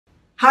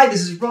Hi,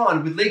 this is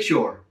Ron with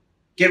Lakeshore.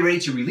 Get ready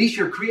to release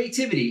your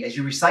creativity as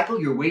you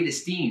recycle your way to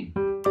steam.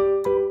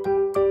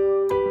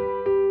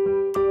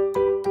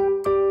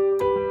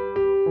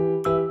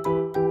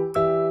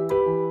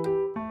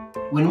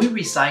 When we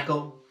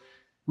recycle,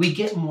 we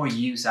get more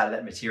use out of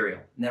that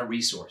material and that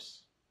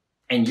resource.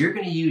 And you're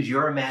going to use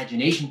your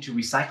imagination to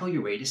recycle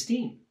your way to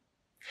steam.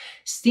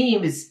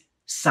 STEAM is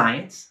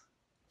science,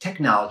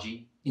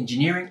 technology,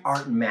 engineering,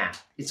 art, and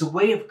math. It's a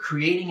way of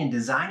creating and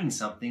designing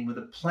something with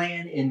a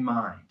plan in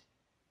mind.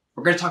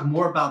 We're going to talk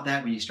more about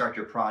that when you start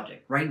your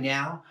project. Right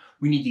now,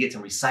 we need to get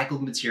some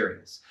recycled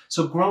materials.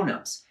 So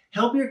grown-ups,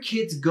 help your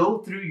kids go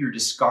through your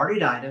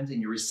discarded items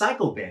in your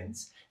recycle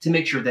bins to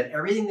make sure that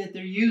everything that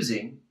they're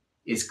using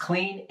is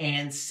clean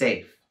and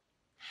safe.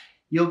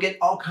 You'll get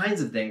all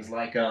kinds of things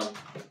like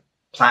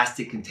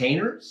plastic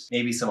containers,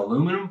 maybe some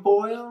aluminum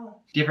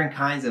foil, different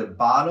kinds of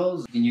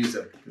bottles. You can use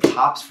the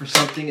tops for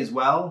something as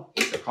well,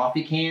 the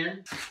coffee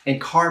can.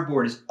 And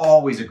cardboard is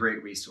always a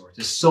great resource.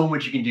 There's so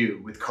much you can do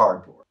with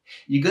cardboard.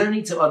 You're gonna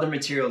need some other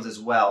materials as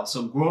well.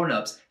 So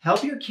grown-ups,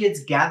 help your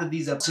kids gather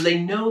these up so they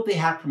know they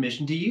have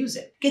permission to use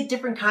it. Get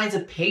different kinds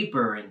of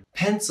paper and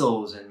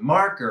pencils and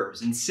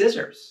markers and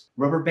scissors,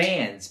 rubber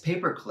bands,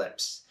 paper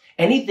clips,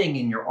 anything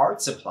in your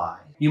art supply.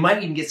 You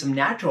might even get some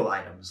natural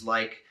items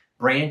like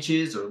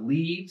branches or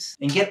leaves,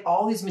 and get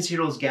all these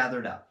materials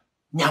gathered up.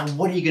 Now,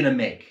 what are you gonna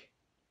make?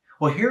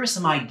 Well, here are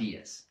some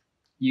ideas.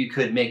 You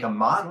could make a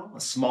model, a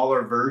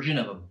smaller version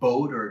of a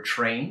boat or a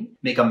train,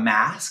 make a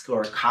mask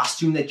or a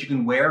costume that you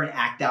can wear and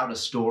act out a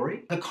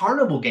story. A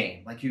carnival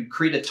game, like you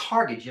create a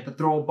target you have to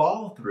throw a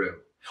ball through,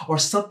 or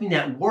something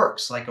that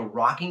works, like a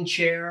rocking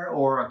chair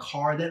or a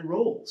car that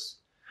rolls.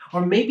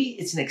 Or maybe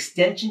it's an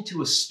extension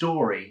to a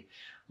story,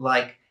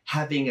 like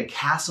having a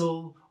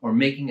castle or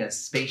making a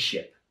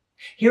spaceship.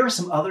 Here are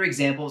some other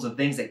examples of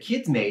things that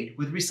kids made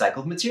with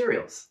recycled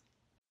materials.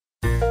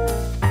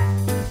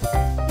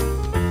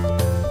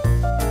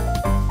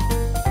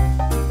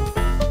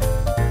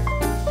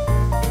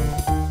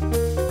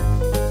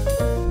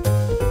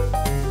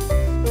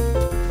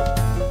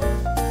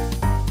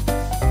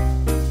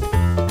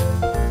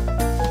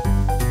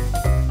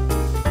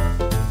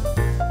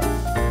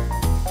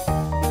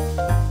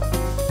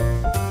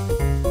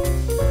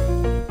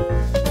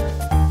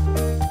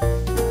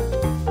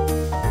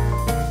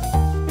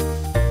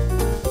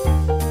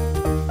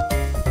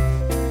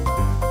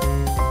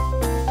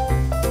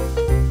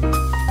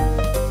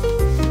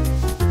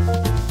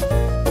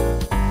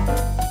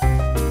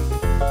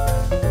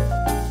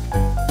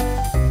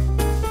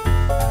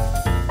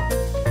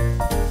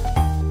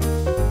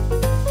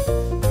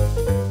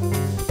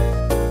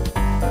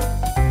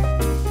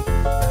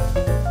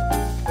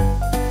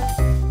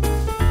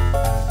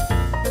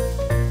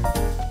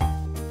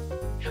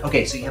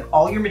 Okay, so you have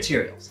all your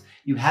materials.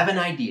 You have an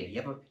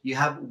idea. You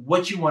have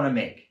what you want to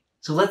make.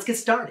 So let's get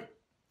started.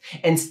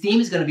 And STEAM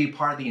is going to be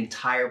part of the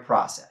entire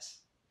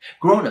process.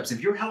 Grown-ups,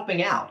 if you're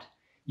helping out,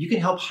 you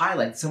can help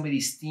highlight some of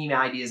these STEAM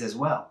ideas as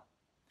well.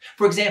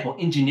 For example,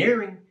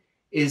 engineering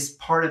is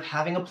part of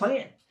having a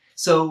plan.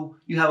 So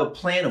you have a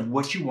plan of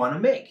what you want to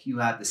make. You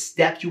have the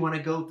steps you want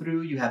to go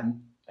through. You have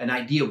an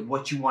idea of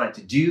what you want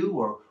it to do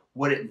or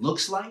what it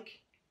looks like.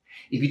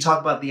 If you talk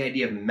about the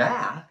idea of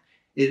math,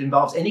 it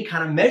involves any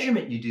kind of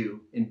measurement you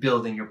do in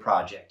building your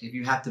project. If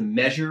you have to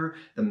measure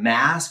the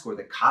mask or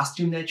the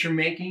costume that you're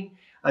making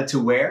to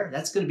wear,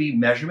 that's going to be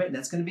measurement and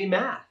that's going to be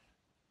math.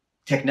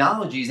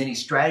 Technology is any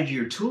strategy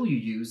or tool you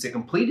use to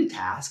complete a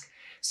task.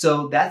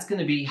 So that's going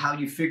to be how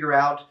you figure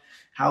out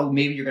how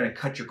maybe you're going to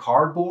cut your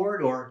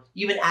cardboard, or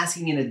even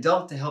asking an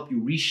adult to help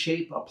you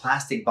reshape a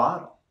plastic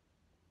bottle.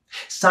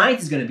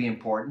 Science is going to be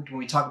important when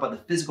we talk about the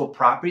physical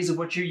properties of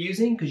what you're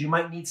using, because you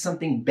might need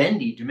something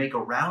bendy to make a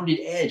rounded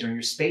edge on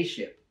your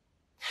spaceship.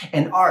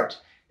 And art,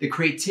 the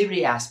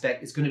creativity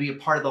aspect, is going to be a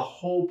part of the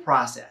whole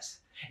process,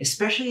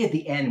 especially at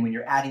the end when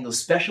you're adding those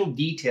special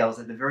details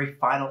at the very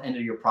final end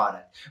of your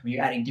product, when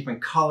you're adding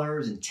different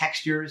colors and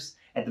textures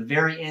at the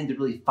very end to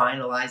really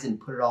finalize it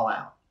and put it all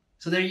out.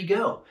 So there you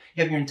go.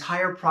 You have your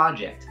entire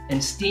project,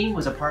 and STEAM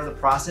was a part of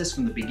the process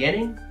from the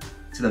beginning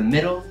to the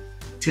middle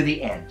to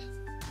the end.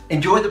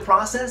 Enjoy the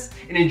process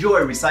and enjoy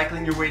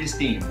recycling your way to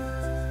STEAM.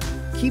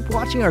 Keep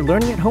watching our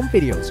Learning at Home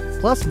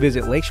videos. Plus,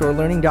 visit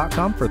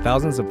lakeshorelearning.com for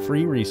thousands of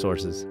free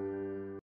resources.